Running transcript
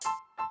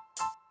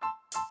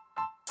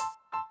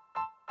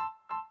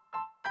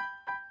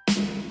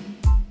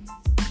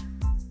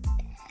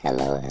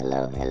Hello,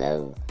 hello,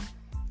 hello.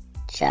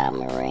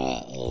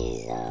 Morant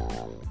is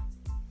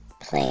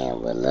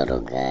playing with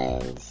little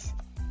guns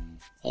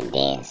and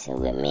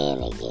dancing with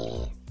men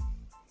again.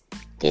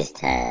 This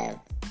time,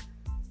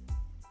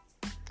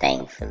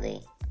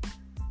 thankfully,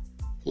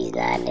 he's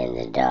not in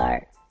the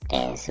dark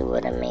dancing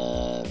with a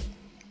man.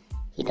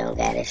 He don't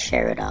got his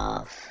shirt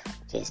off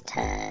this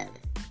time.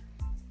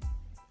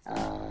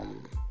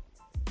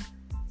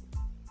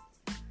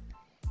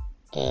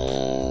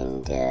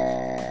 And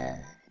the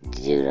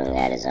dude don't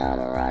got his arm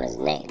around his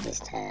neck this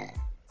time.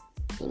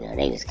 You know,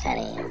 they was kind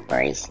of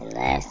embracing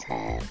last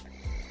time.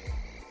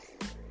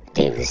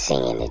 They was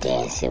singing and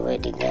dancing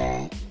with the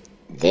gun.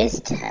 This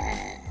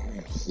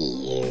time,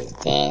 he is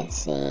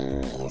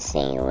dancing and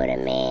singing with a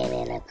man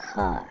in a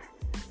car.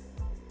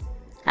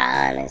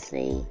 I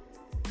honestly,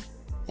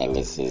 and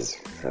this is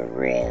for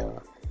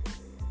real,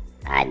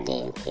 I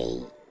didn't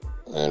pay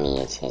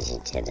any attention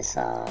to the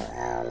song.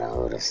 I don't know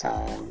who the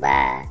song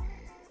by.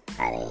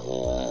 I didn't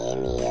hear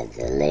any of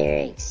the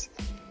lyrics.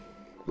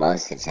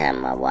 Most of the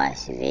time I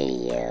watch the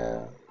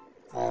video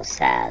on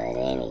silent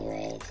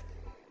anyways,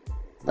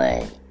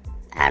 but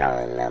I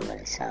don't remember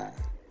the song,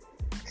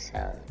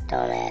 so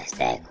don't ask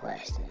that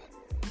question.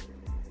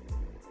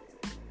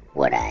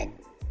 What I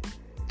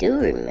do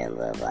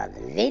remember about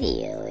the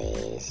video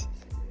is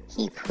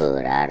he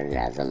pulled out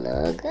another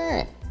little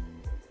gun.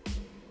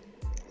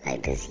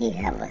 Like, does he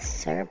have a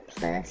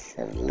surplus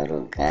of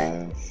little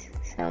guns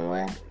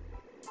somewhere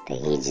that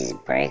he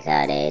just break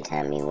out every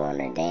time he want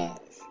to dance?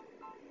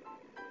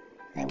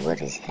 Like,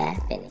 what is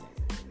happening?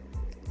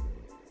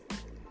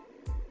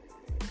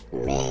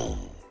 Man,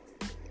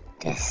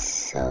 that's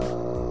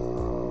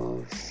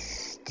so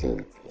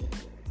stupid.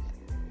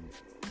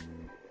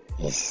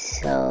 It's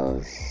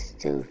so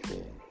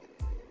stupid.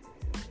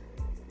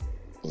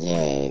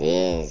 Yeah, it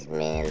is,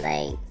 man.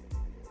 Like,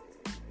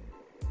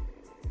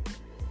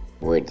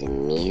 with the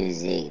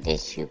music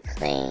that you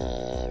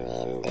playing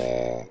and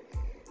the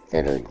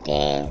little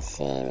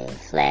dancing and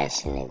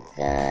flashing the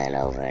gun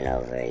over and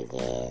over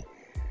again,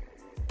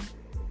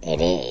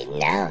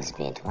 now it's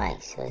been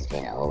twice, so it's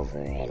been over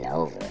and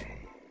over.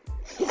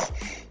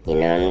 You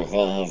know what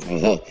I'm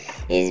saying?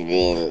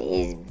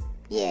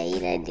 Yeah, you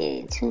done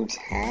did it 2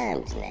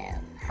 times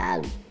now.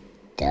 How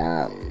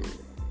dumb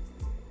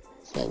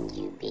can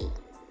you be?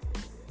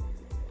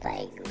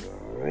 Like,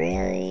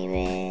 really,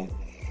 man?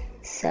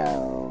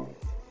 So,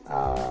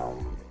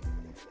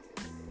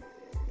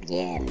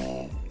 yeah,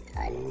 man,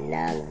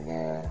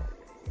 another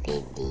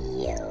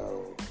video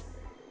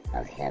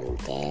of him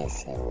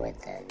dancing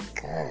with a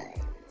gun.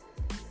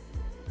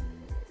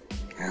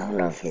 I don't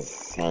know if it's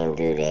the same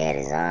dude that had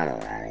his arm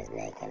around his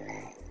neck or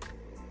not.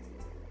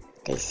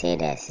 They say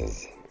that's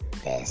his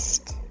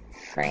best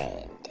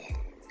friend.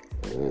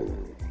 Ooh,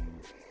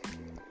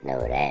 know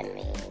what that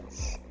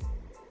means.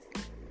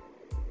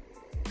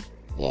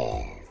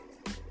 Yeah,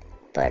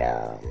 but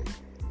I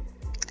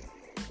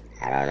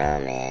don't know,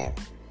 man.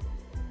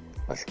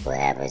 What's gonna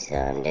happen to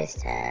him this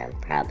time?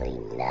 Probably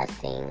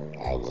nothing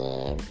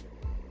again.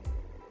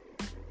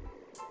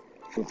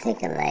 I'm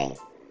thinking like,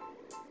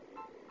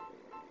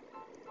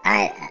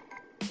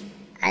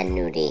 I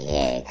knew they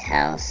had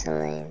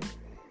counseling.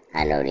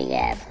 I know they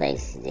got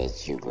places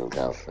that you can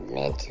go for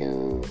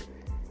mental,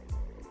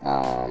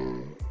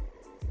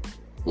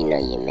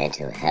 your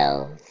mental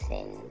health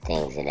and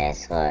things of that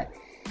sort.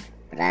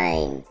 But I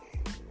ain't,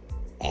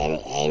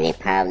 and it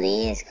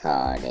probably is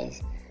called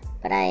this,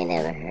 but I ain't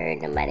never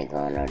heard nobody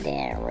going no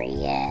damn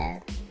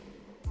rehab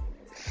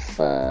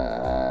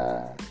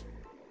for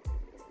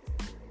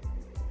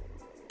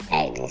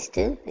acting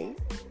stupid.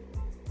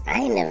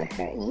 I ain't never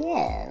heard,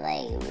 yeah,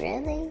 like,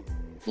 really?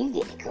 You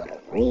get to go to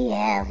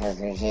rehab for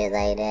some shit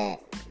like that?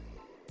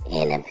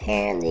 And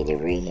apparently the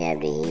rehab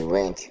that he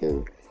went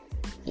to,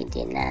 it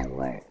did not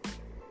work.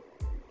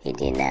 It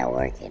did not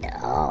work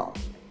at all.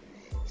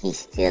 He's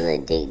still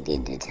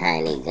addicted to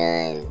tiny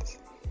guns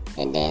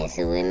and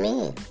dancing with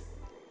men.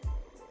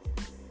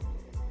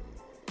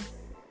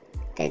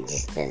 That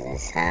just doesn't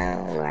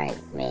sound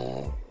right,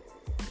 man.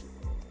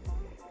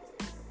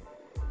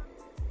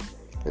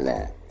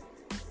 Look.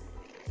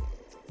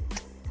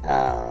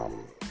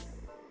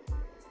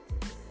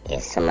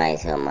 If somebody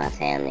told my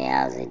family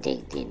I was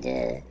addicted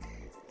to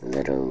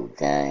little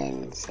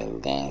guns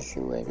and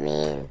dancing with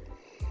men,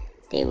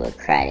 they would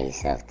cry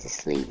themselves to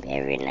sleep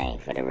every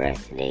night for the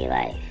rest of their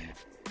life.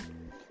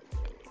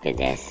 But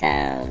that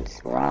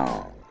sounds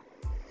wrong.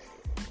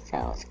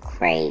 Sounds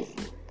crazy.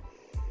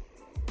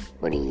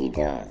 What are you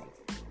doing?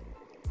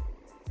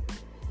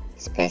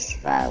 Especially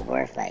if I was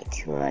worth like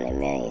 $200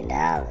 million.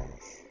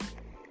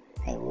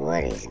 Like,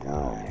 what is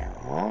going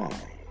on?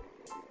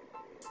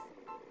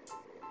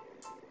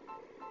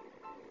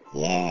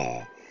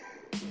 Yeah.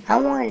 I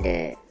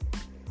wonder,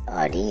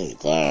 are these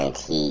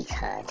guaranteed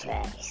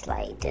contracts?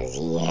 Like, does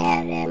he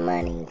have that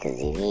money? Because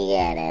if he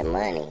got that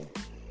money,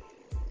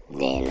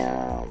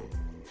 then,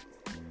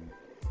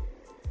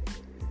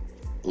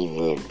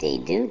 even if they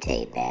do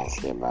take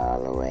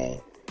basketball away,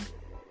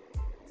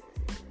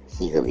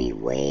 he could be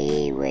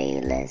way, way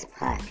less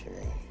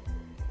popular.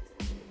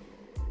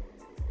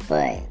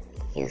 but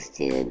he'll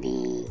still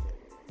be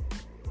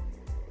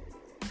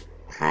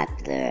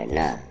popular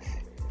enough,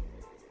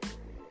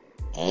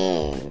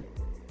 and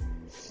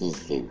he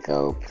could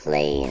go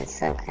play in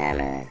some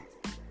kind of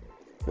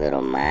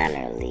little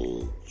minor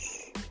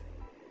leagues,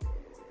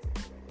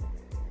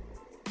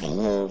 and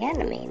he ain't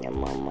gotta make no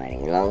more money.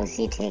 As long as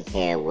he take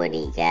care of what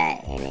he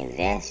got and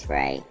invest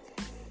right,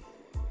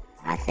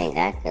 I think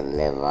I could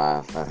live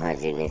off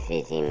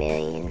 $150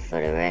 million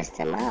for the rest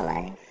of my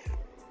life.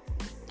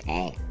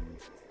 Hey,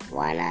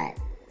 why not?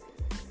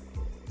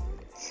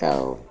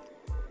 So,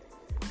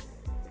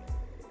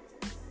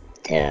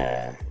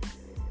 the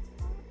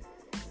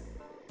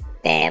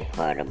bad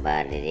part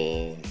about it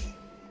is,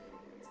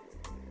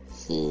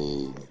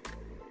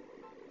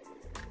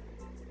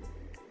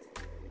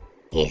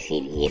 if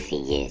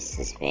he gets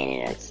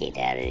suspended or kicked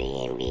out of the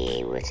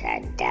NBA, which I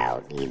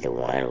doubt either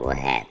one will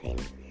happen,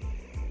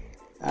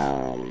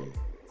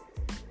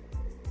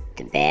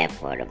 the bad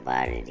part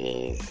about it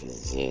is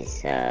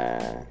just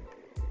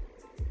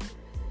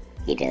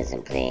he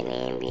doesn't play in the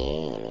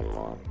NBA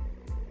anymore.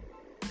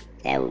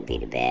 That would be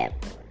the bad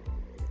part.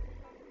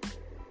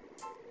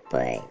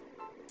 But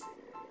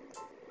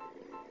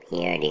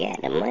he already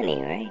got the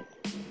money, right?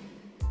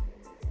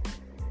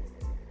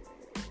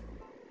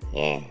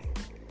 Yeah.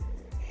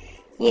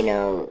 You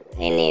know,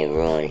 and it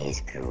ruined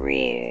his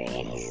career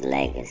and his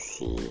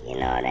legacy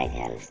and all that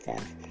kind of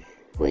stuff,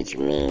 which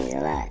means a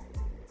lot.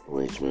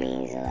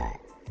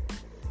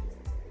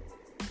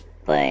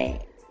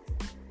 But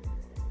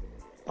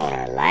on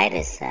a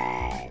lighter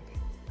side,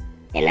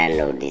 and I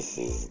know this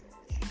is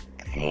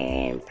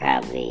comparing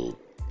probably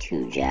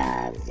two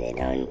jobs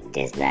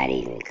that's not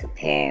even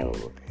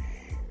comparable,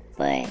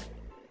 but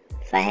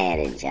if I had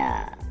a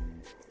job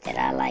that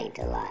I liked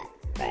a lot,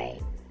 right?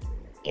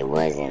 It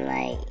wasn't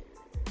like,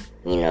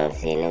 you know what I'm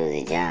saying, it was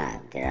a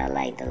job that I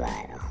liked a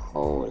lot, a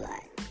whole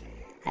lot.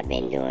 I've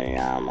been doing it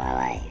all my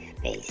life,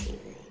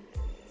 basically.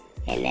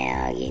 And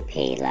now I get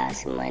paid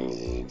lots of money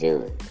to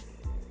do it,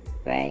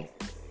 right?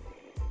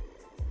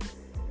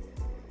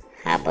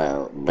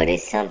 But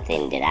it's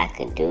something that I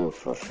could do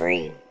for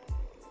free.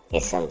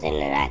 It's something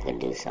that I could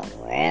do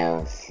somewhere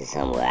else. It's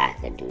somewhere I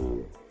could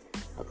do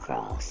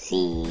across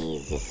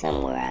seas. It's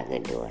somewhere I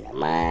could do in the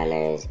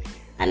minors.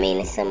 I mean,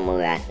 it's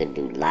somewhere I could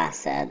do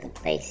lots of other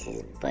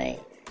places, but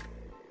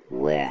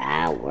where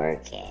I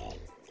work at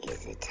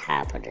is the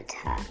top of the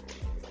top.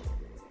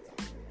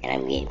 And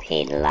I'm getting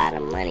paid a lot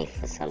of money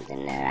for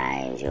something that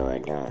I enjoy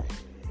doing.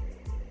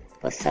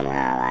 But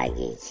somehow I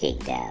get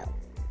kicked out.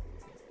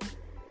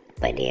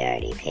 But they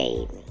already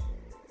paid me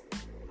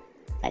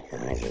like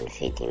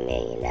 $150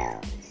 million.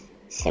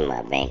 It's in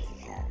my bank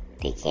account.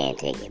 They can't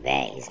take it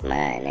back. It's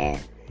mine now.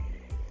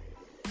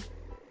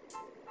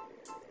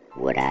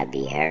 Would I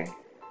be hurt?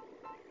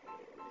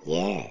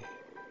 Yeah,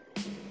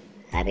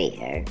 I'd be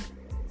hurt.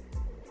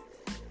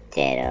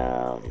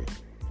 That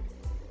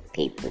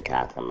people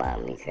talking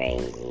about me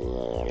crazy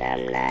and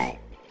I'm not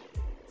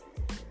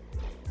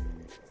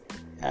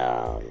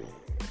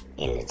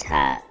in the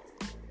top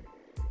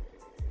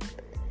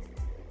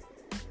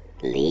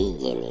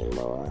league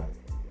anymore,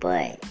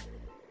 but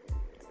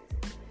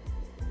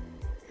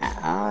I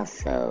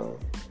also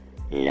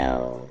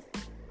know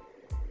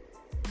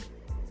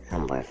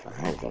I'm worth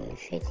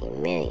 $150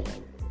 million.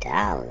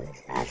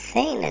 I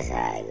think that's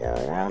how it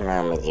goes. I don't know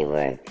how much you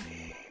worth,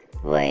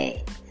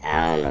 but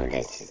I don't know if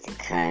that's just a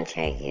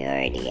contract. You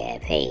already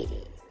got paid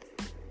it.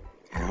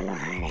 I don't know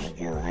how that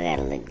goes. I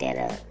gotta look that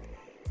up.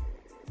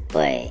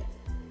 But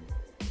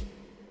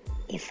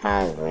if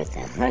I was worth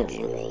 $100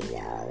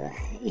 million,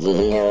 you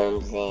know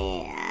what I'm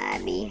saying?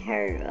 I'd be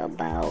hurt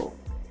about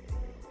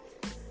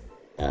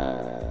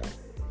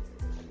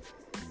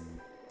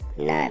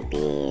not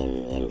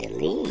being in the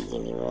league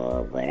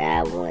anymore, but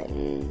I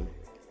wouldn't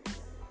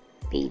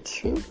be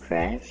too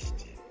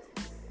crushed.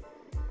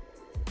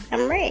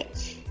 I'm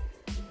rich.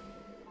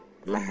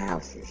 My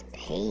house is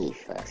paid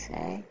for,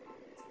 son.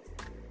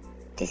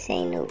 This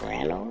ain't no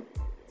rental.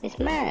 It's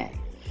mine.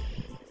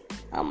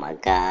 Oh, my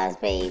car's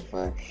paid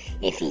for.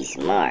 If he's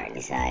smart,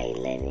 that's how he's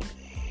living.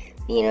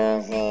 You know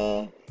what I'm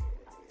saying?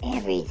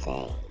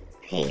 Everything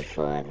paid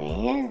for up in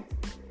here.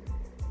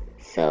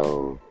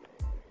 So,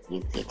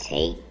 you could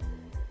take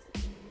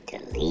the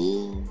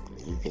lead,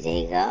 you could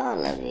take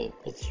all of it,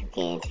 but you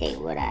can't take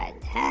what I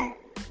got.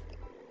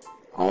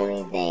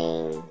 Only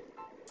thing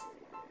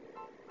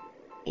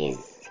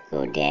is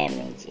go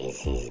damage is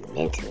his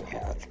mental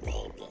health,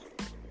 maybe,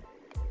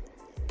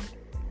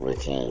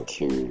 which ain't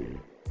too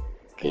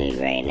good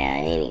right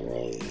now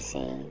anyways, it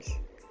seems,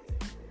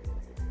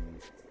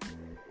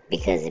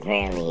 because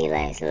apparently he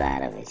likes a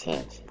lot of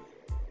attention.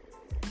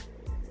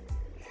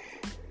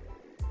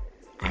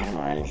 I don't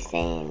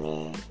understand,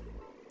 man.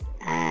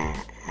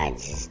 I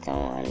just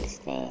don't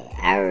understand.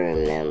 I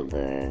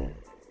remember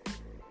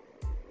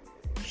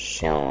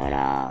showing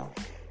off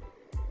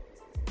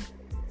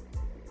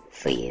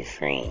for your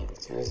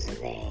friends was the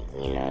thing,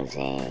 you know what I'm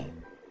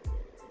saying?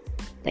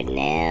 But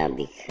now,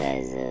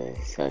 because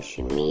of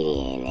social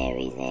media and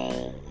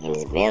everything, and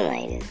it's been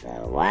like this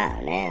for a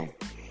while now,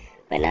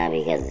 But now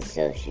because of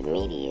social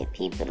media,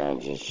 people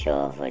don't just show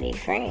off for their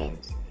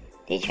friends.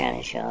 They're trying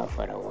to show off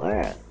for the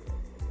world.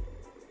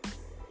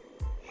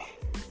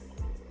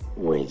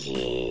 Which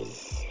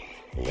is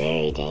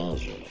very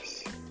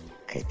dangerous.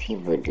 Because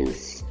people do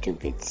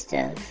stupid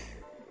stuff,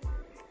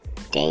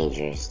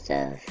 dangerous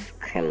stuff,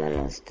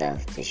 criminal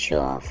stuff to show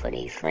off for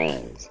their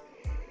friends.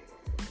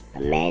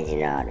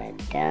 Imagine all the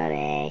dumb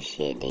ass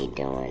shit they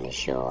doing to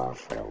show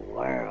off for the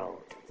world.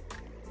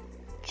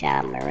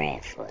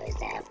 Morant, for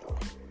example.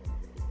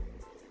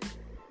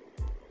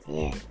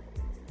 Yeah.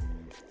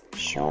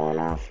 Showing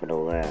off for the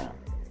world.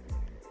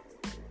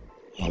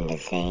 And the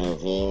thing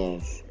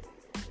is,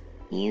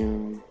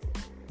 you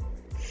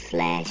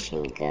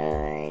flashing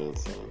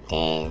guns and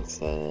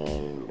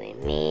dancing with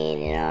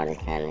men and all this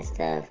kind of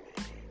stuff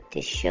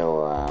to show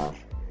off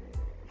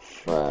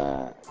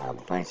for a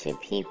bunch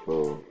of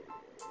people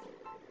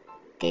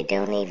that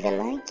don't even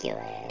like your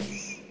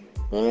ass.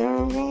 You know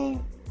what I'm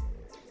saying?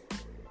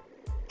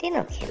 They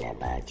don't care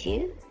about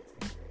you.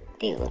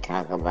 They will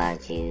talk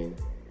about you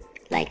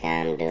like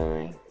I'm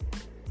doing,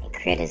 and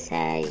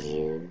criticize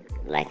you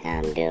like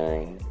I'm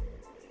doing,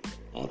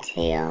 and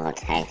tell all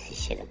types of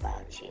shit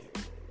about you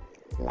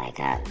like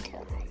I'm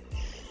doing.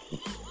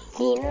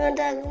 You know what I'm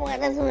talking about?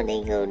 That's what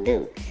they gonna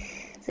do.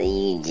 So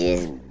you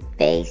just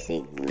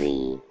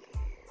basically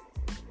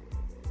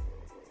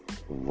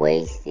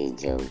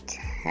wasted your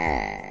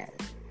time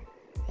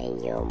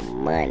and your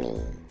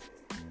money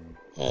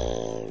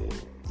and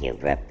your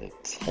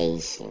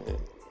reputation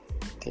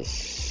to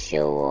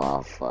show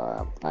off for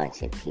a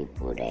bunch of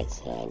people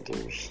that can't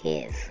do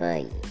shit for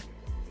you.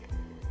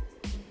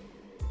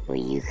 Well,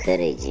 you could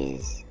have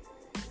just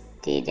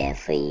did that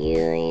for you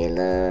and your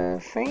little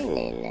friend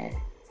in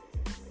there.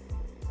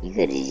 You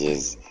could have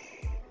just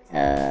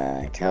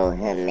told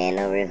him, man,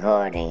 no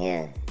recording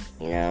here.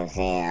 You know what I'm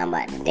saying? I'm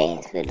about to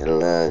dance with a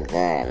little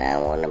gun. I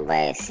don't want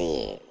nobody to see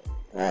it.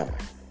 You know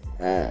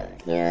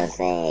what I'm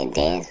saying?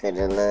 Dance with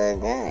a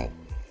little gun.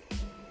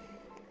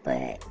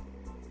 But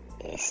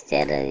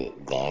instead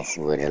of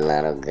dancing with a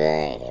little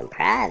gun in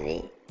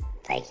private,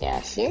 like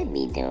y'all should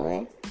be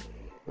doing,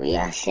 well,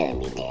 y'all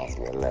shouldn't be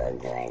dancing with little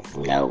guns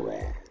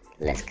nowhere.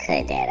 Let's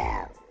cut that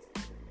out.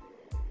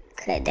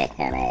 Cut that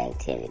kind of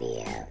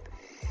activity out.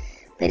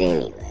 But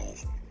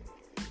anyways,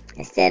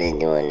 instead of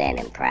doing that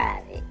in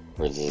private,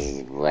 which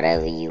is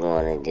whatever you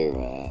want to do,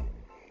 man,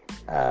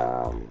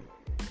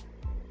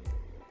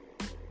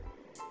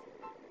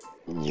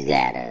 you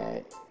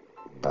gotta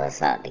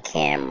bust out the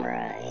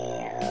camera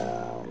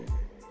and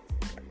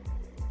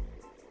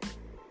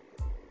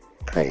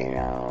put it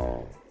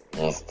on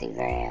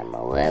Instagram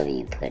or wherever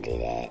you put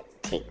it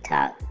at,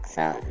 TikTok,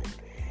 something,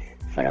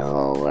 for the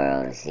whole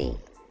world to see.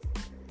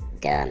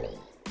 Dummy.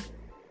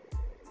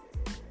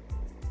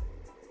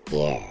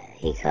 Yeah,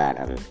 he called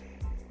him,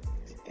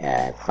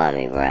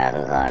 Kwame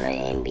Brown called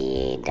him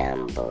NBA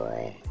dumb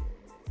boy.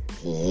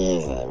 He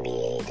is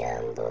NBA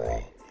dumb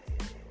boy.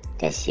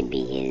 That should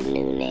be his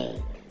new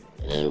name.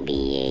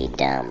 NBA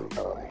dumb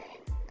boy.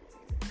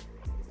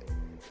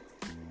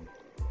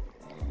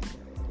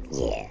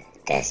 Yeah,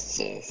 that's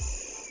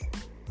just,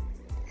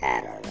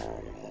 I don't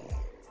know, man.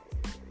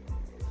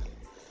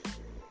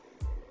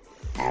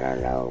 I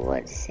don't know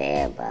what to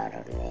say about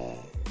him, man.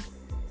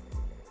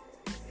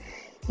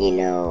 You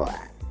know,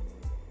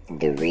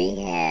 the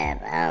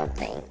rehab, I don't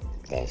think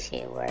that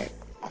shit worked.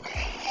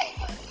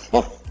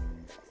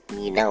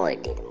 You know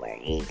it didn't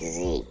work. You can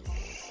see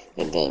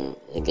it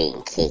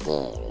didn't kick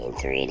in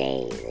 3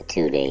 days or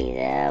 2 days,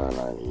 or however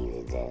long he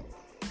was there.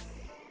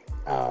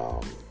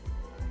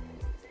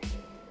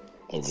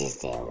 It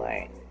just didn't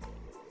work.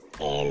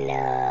 And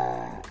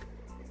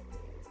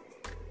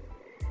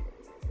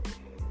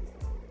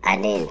I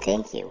didn't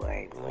think it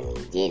worked when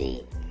he did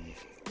it,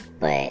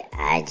 but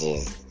I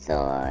just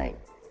thought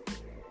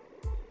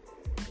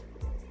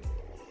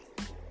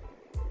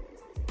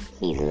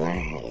he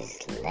learned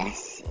his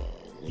lesson.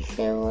 You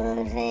feel what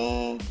I'm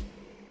saying?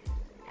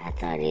 I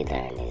thought he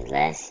learned his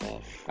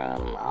lesson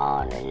from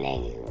all the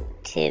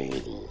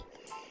negativity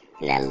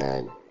and that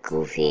little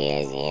goofy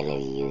ass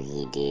interview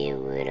he did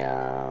with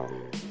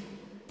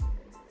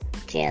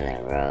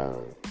Jalen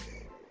Rose.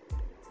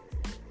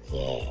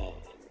 Yeah,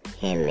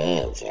 him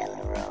and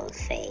Jalen Rose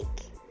fake.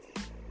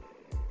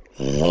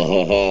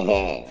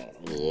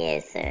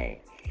 Yes, sir.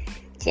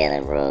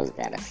 Jalen Rose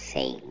got a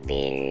fake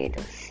beard,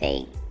 a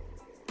fake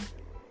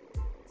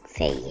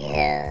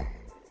hair.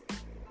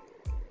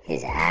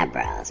 His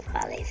eyebrows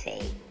probably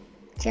fake.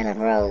 Jalen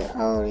Rose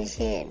old as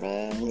shit,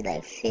 man. He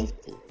like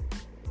 50.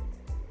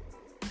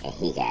 And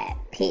he got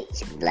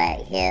pitch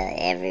black hair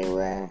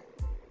everywhere.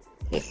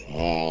 His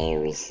hair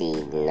ain't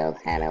received no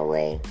kind of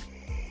way.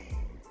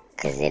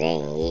 Cause it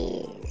ain't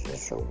his.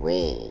 It's a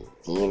wig.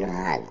 Do you know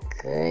how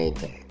good?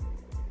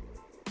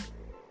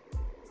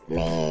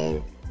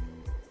 Man,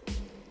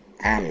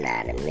 I'm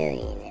not a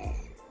millionaire,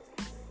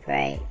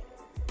 right?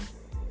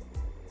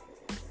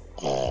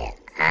 And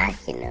I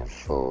can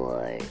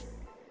afford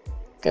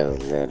those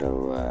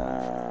little,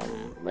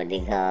 what they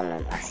call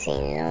them? I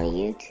seen it on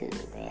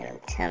YouTube, man, I'm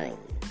telling you.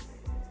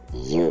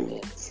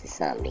 units or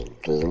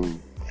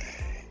something.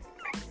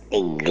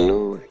 They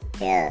glue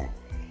hair,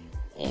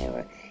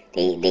 and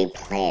they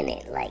plant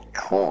it like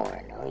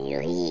corn on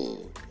your head,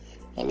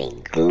 and they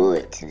glue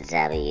it to the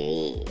top of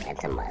your head. I'm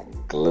talking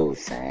about glue,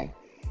 son.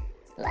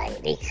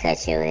 Like, they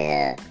cut your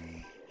hair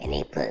and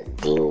they put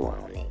glue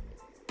on it,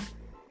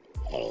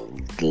 and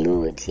they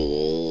glue it to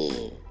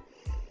your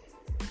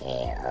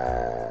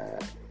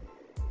head,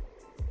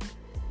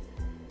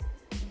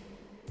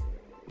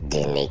 and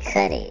then they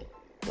cut it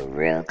with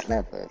real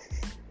clippers.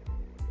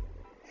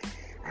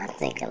 I'm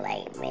thinking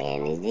like,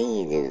 man, these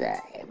dudes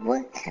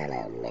what kind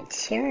of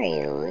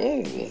material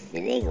is this?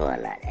 Are they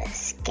going out there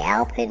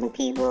scalping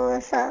people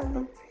or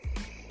something?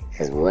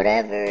 Because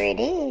whatever it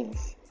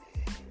is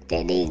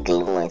that they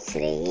glue into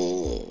their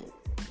head,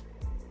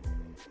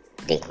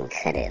 they can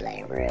cut it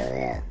like real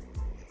hair.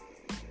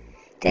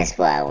 That's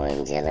why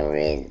when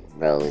Jalen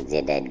Rose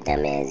did that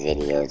dumbass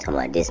video talking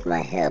about this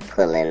my hair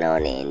pulling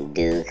on it and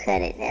dude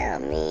cut it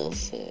down, man,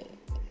 shit.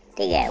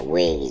 They got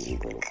wigs you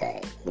can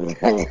cut. You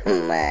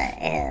know, my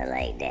hair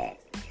like that.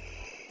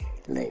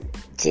 Look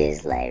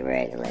just like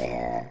regular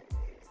hair.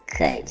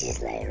 Cut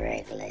just like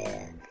regular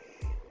hair.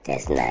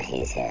 That's not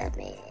his hair,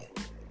 man.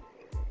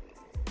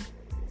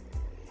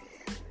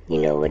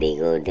 You know what he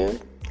gonna do?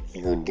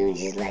 He gonna do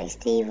just like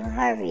Steve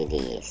Harvey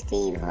did.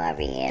 Steve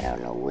Harvey had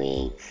on a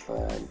wig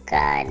for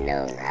God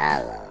knows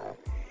how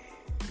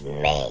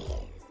long. Man,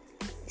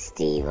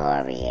 Steve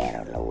Harvey had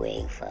on a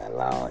wig for a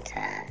long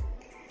time.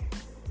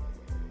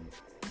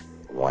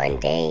 One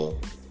day,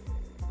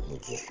 he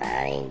just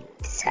finally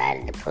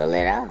decided to pull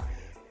it off.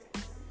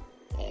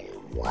 And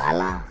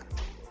voila.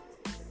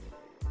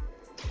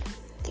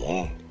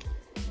 Yeah.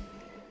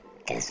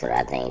 That's what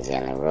I think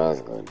Jalen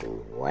Rose gonna do.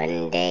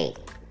 One day,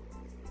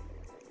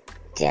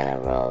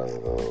 Jalen Rose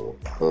will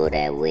pull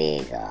that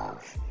wig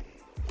off.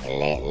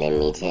 And let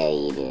me tell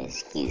you the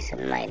excuse.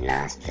 I'm like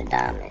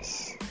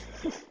Nostradamus.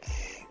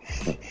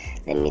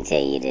 Let me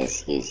tell you the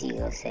excuse he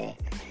gonna say.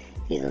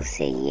 He gonna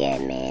say, yeah,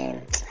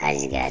 man, I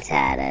just got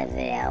tired of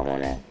it. I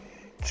wanna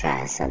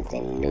try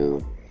something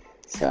new.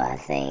 So I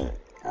think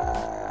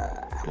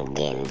I'm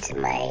getting to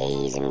my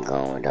age. I'm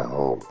going with the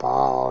whole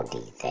baldy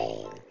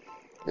thing.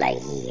 Like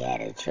he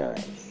had a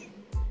choice.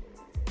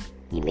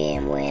 He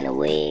been wearing a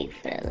wig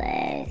for the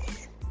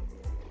last,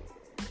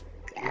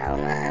 I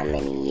don't know how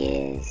many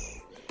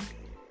years.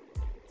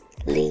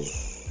 At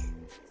least,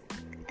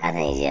 I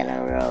think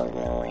Jalen Rose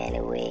been wearing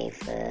a wig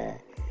for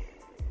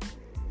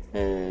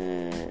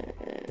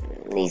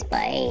at least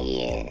about 8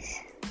 years.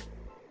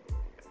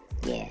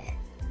 Yeah.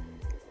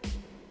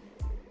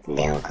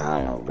 They don't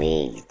call them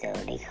wigs though,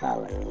 they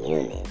call them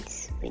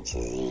units, which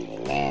is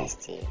even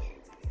nastier.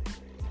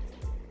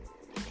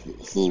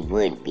 He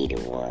would be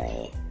the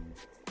one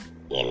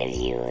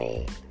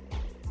interviewing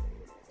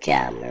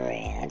John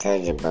Morant. I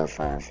told you both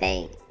on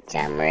fake.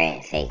 John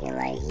Morant faking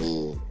like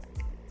he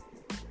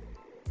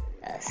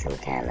some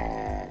kind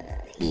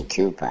of, he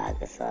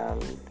Tupac or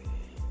something.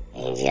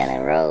 And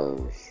Jalen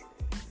Rose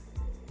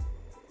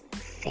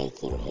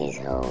faking his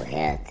whole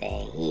hair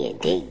thing. He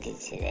addicted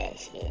to that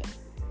shit.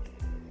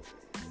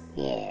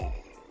 Yeah.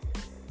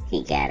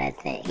 He gotta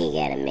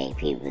make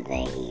people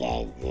think he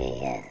got good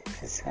hair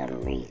for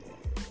some reason.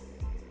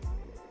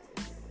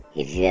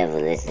 If you ever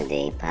listen to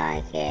a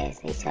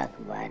podcast, they talk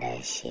about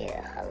that shit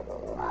a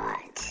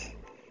lot.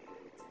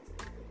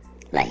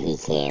 Like he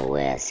can't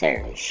wear a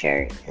certain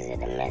shirt because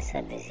it'll mess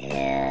up his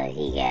hair.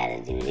 He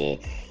gotta do this.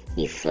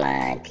 He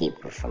flying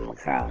people from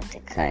across the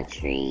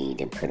country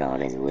to put on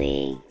his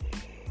wig.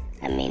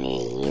 I mean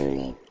his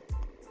unit.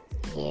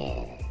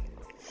 Yeah.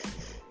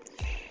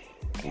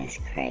 That's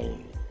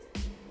crazy.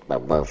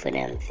 But both of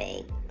them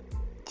fake.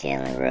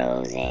 Jalen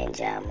Rose and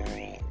John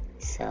Morant.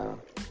 So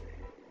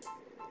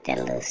that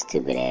little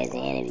stupid ass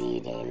interview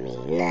didn't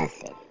mean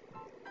nothing.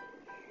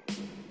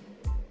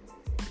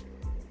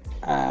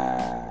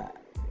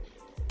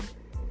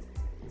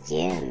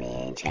 Yeah,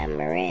 man, John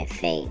Morant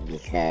fake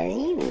because,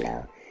 you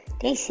know,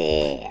 they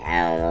said,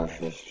 I don't know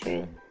if it's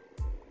true,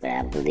 but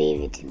I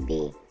believe it to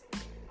be,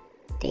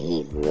 that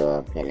he grew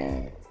up in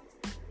a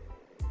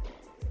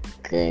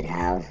good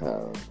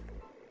household.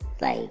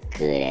 Like,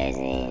 good as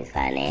in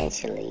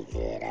financially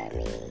good, I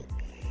mean.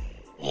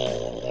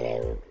 And in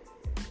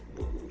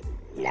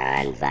a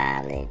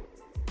non-violent,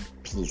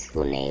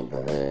 peaceful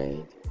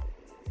neighborhood.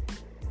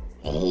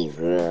 And he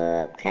grew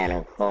up kind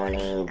of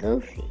corny and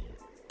goofy.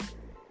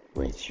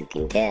 Which you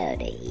can tell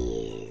that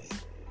he is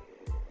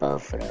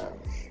both of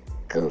those.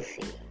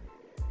 Goofy.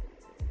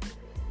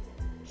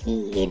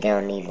 It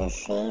don't even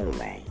seem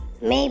right.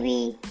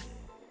 Maybe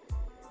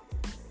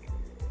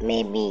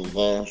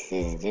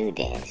gangsters do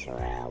dance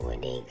around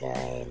with their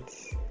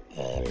guns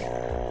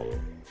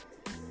and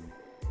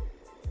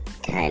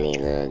tiny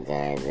little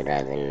guns with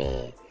other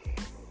men.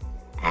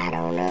 I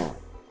don't know.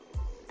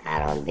 I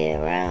don't be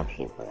around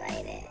people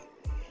like that.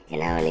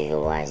 And I don't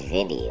even watch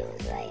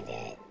videos like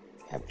that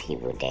of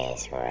people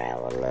dancing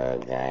around with little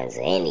guns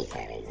or any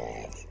kind of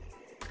guns.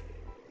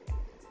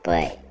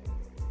 But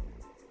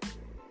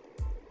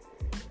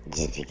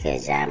just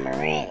because John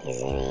Morant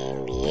is in the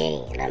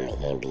NBA and I'm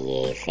an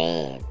NBA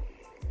fan,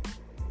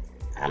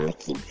 I'm going to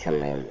keep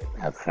coming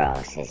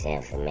across this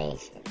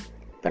information.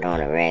 But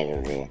on a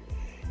regular,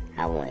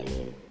 I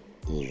wouldn't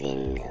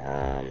even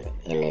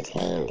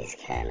entertain this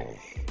kind of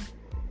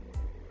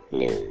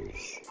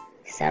news,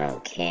 because I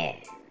don't care.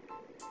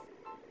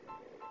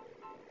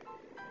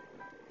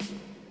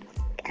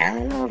 I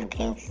don't know if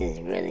gangsters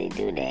really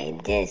do that.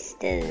 It just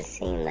doesn't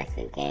seem like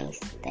a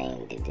gangster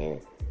thing to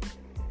do.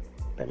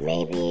 But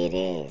maybe it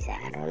is.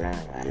 I don't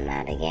know. I'm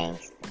not a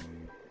gangster.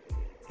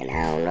 And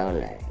I don't know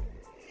nothing.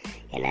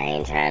 And I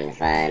ain't trying to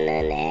find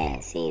nothing to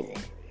ask either.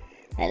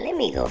 Now let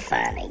me go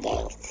find a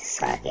gangster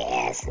so I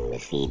can ask him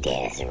if he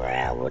dancing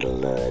around with a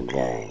little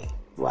gun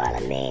while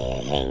a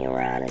man hanging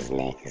around his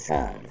neck or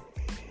something.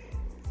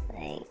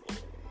 Like,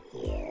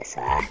 yeah,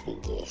 so I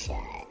could get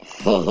shot.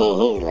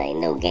 He's like,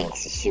 no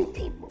gangsters shoot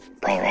people.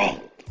 Bang,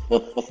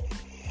 bang.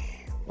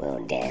 We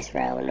don't dance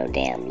around with no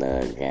damn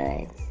little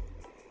guns.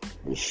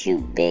 We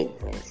shoot big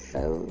ones,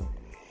 fool.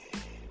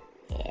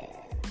 Yeah.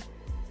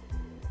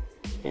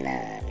 Nah,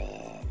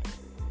 man.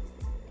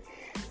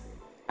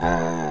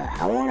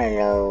 I want to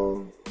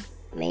know,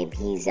 maybe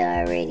he's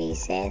already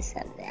said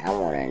something. I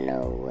want to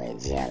know what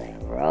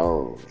Jalen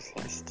Rose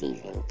and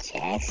Steven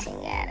Jackson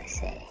got to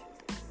say.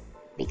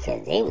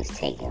 Because they was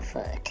taking up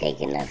for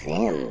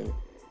him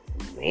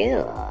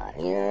real hard,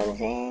 you know what I'm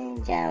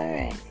saying? John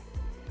Morant.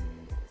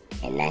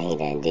 And now he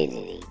done did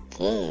it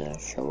again,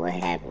 so what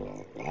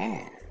happens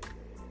now?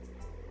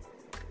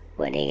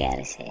 What they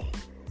gotta say?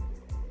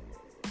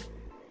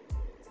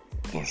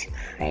 That's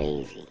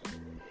crazy.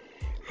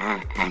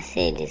 I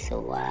said this a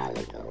while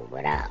ago,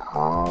 but I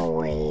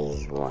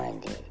always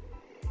wondered,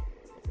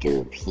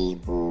 do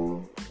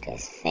people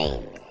that's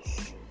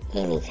famous,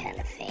 any kind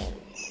of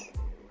famous,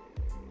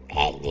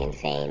 acting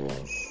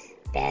famous,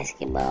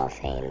 basketball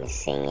famous,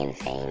 singing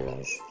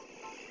famous,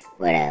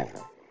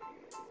 whatever,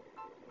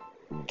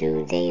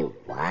 do they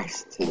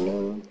watch the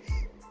news?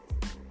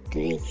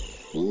 Do they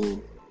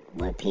see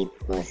what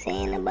people are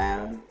saying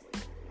about them?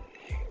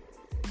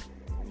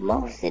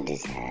 Most of the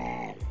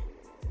time,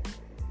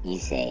 you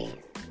say,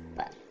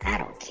 but I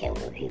don't care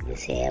what people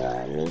say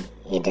about me.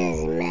 It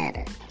doesn't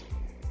matter.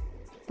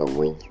 But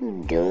when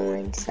you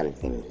doing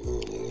something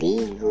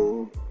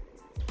illegal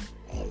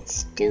and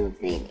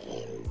stupid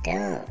and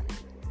dumb,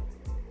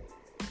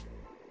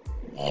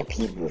 and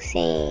people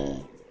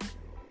saying,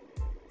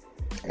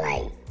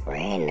 like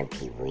random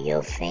people,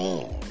 your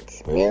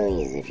fans,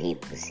 millions of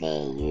people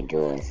saying you're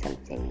doing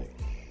something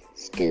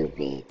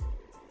stupid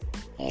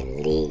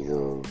and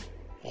legal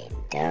and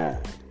dumb,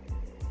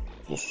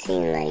 it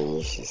seems like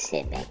you should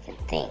sit back and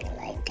think,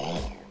 like,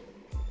 damn,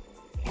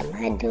 am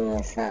I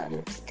doing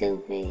something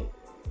stupid,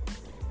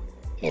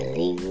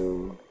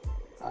 illegal,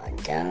 or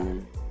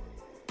dumb?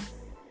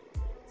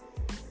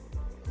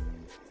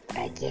 But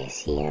I guess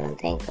he don't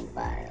think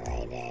about it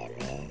like that,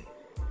 man.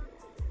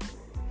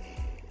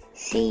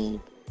 See,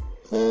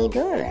 he ain't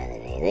doing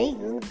nothing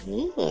illegal.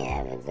 He can't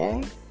have a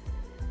gun.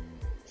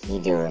 He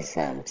doing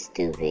something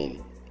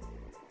stupid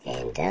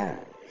and dumb.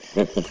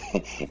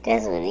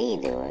 That's what he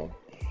doing.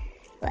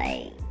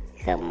 Like,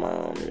 come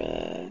on,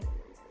 man.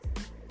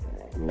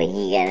 But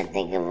he gotta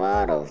think of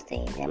all those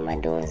things. Am I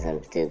doing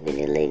something stupid,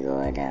 illegal,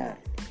 or dumb?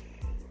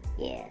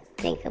 Yeah,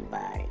 think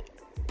about it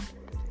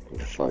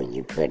before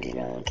you put it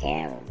on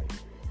camera.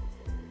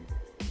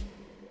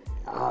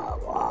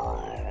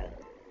 Or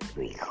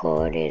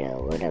record it,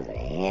 or whatever the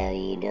hell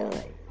you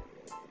doing.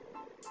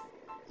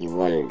 You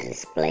want to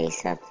display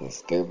something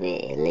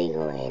stupid,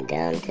 illegal, and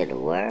dumb to the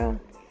world?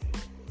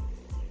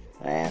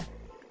 Well,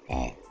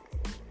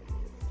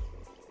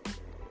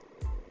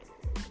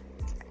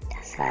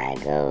 that's how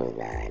it goes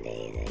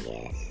nowadays, I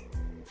guess.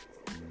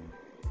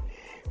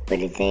 But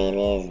the thing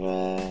is,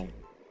 man,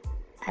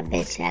 I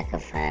bet you I can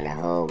find a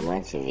whole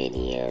bunch of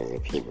videos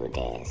of people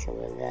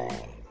dancing with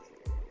guns.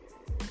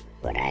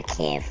 But I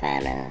can't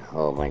find a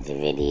whole bunch of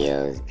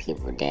videos of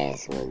people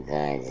dancing with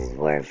guns is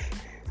worth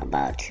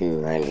about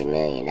 $200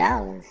 million.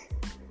 I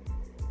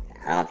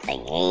don't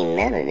think ain't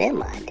none of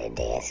them out there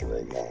dancing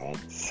with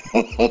guns.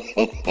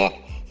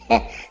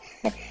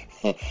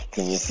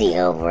 Cause you see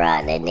Oprah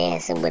out there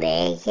dancing with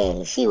an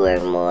AK, she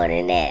worth more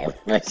than that.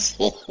 But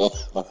she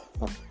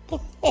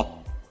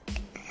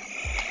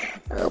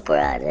Oprah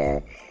out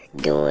there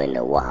doing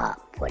the WAP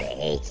with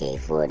an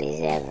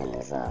AK-47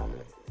 or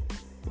something.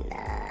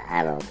 Nah,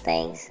 I don't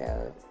think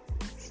so.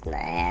 It's not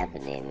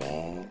happening,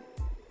 man.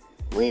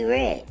 We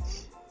rich.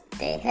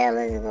 The hell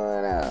is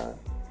going on?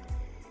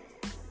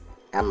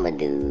 I'ma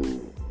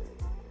do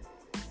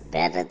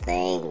better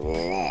things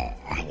than that.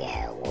 I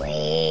got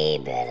way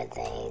better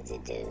things to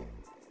do.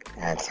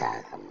 I'm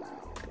talking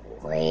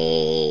about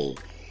way,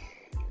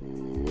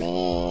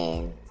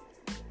 man,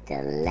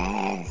 the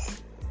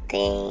last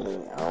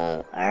thing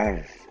on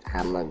earth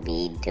I'ma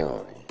be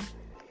doing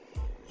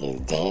is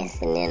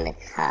dancing in the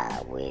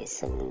car with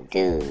some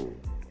dude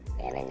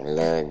and a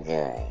little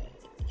gun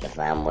if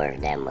I'm worth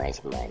that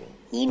much money.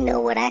 You know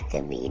what I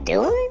could be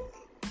doing?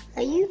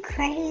 Are you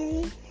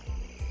crazy?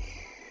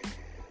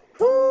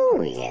 Woo!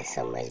 We got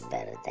so much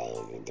better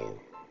things to do.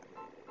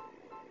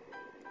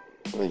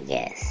 We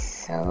got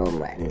so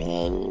much,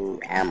 man.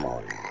 I'm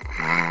on an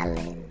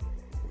island.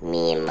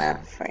 Me and my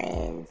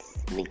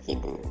friends, we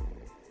can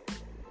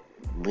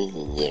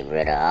get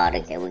rid of all the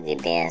guns. We can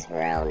dance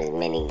around with as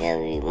many guns as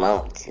we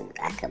want to.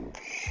 I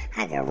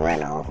could run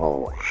a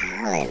whole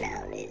island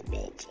out of this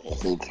bitch. And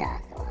he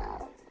talking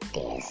about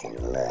dancing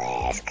a little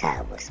ass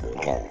cop with some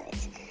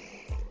guns.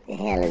 The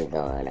hell is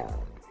going on?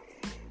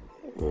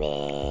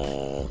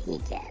 Man, he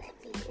gotta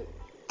be the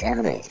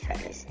dumbest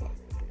person.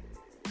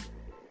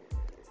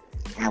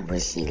 I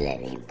wish he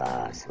let me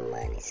borrow some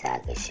money so I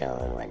could show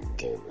him what to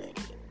do with it.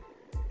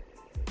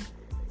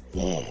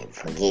 Yeah,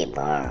 forget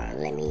borrow.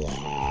 Let me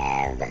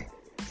have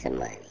some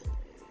money.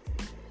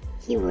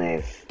 He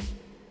worth,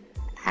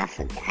 I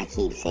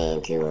keep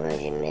saying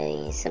 200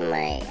 million.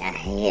 Somebody, I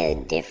hear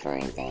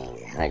different things.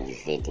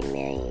 150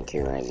 million,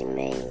 200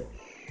 million,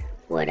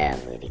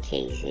 whatever the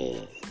case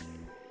is.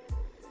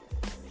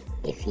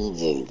 If he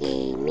just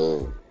gave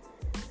me,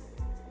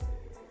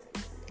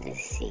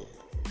 let's see,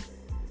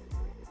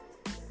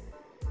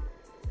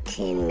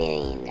 $10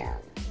 million,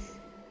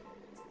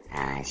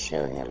 I'll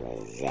show him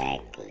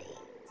exactly.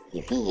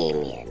 If he gave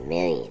me $1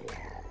 million,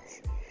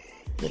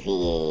 if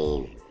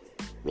he gave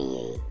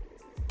me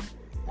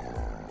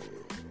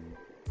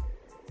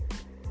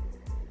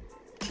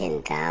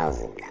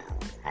 $10,000,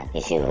 I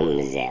can show him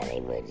exactly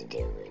what to do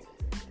with it.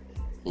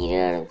 You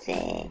know what I'm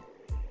saying?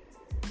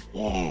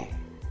 Yeah,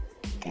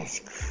 that's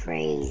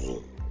crazy.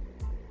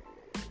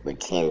 With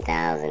 $10,000,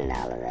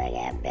 I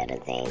got better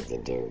things to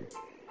do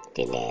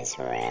than dance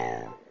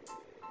around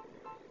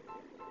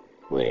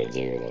with a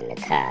dude in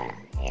the car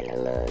and a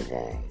little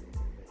gun.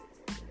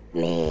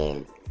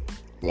 Man,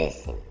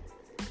 listen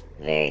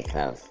very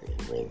closely.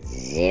 With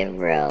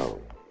 $0,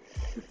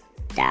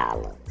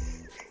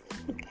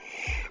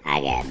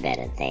 I got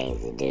better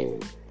things to do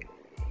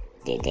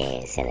than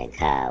dance in a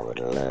car with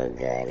a little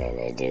gun and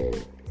a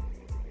dude.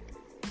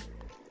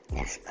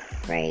 That's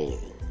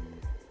crazy.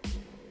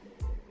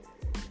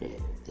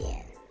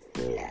 Yeah,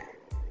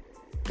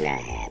 not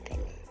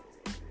happening.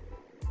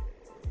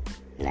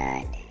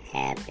 Not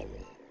happening.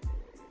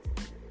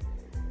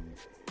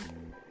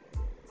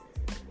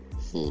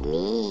 He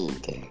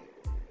need to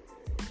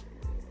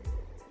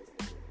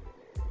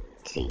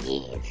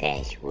get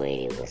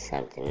infatuated with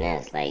something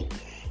else. Like,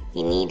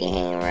 he need to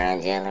hang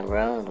around Jalen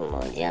Rose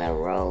more.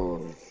 Jalen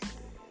Rose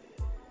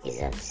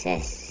is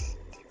obsessed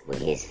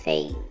with his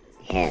fake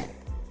hair.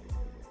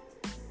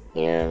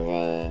 You know what I'm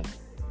saying?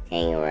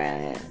 Hang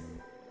around him.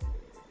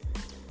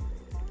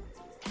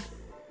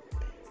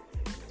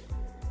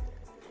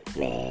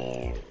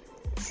 Man,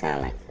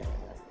 sound like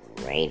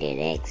a rated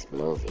X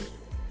movie.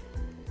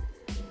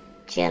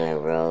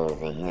 Jalen Rose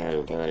and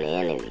him doing the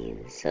interview.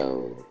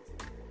 So,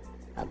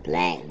 a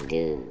black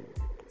dude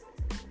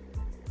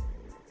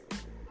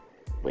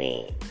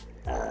with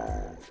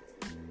a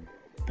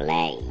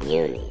black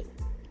unit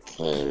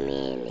came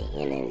in to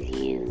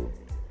interview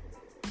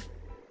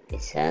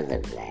this other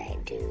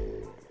black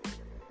dude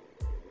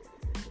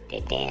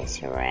that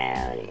danced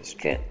around in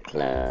strip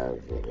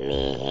clubs with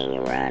men hanging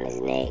around his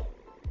neck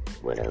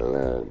with a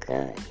little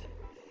gun.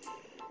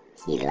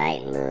 He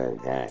liked little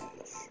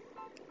guns.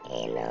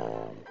 And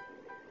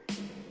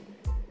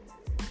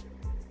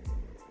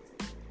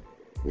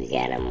we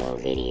got him on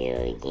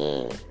video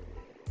again,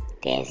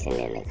 dancing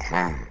in the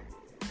car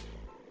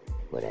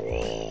with a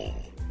man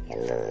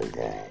and little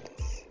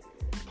guns.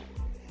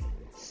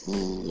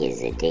 He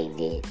is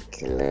addicted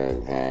to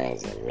little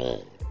guns and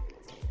men.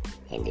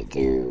 And the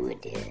dude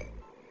with the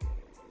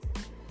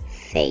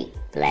fake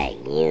black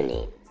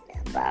unit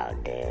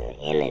about the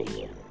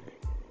interview,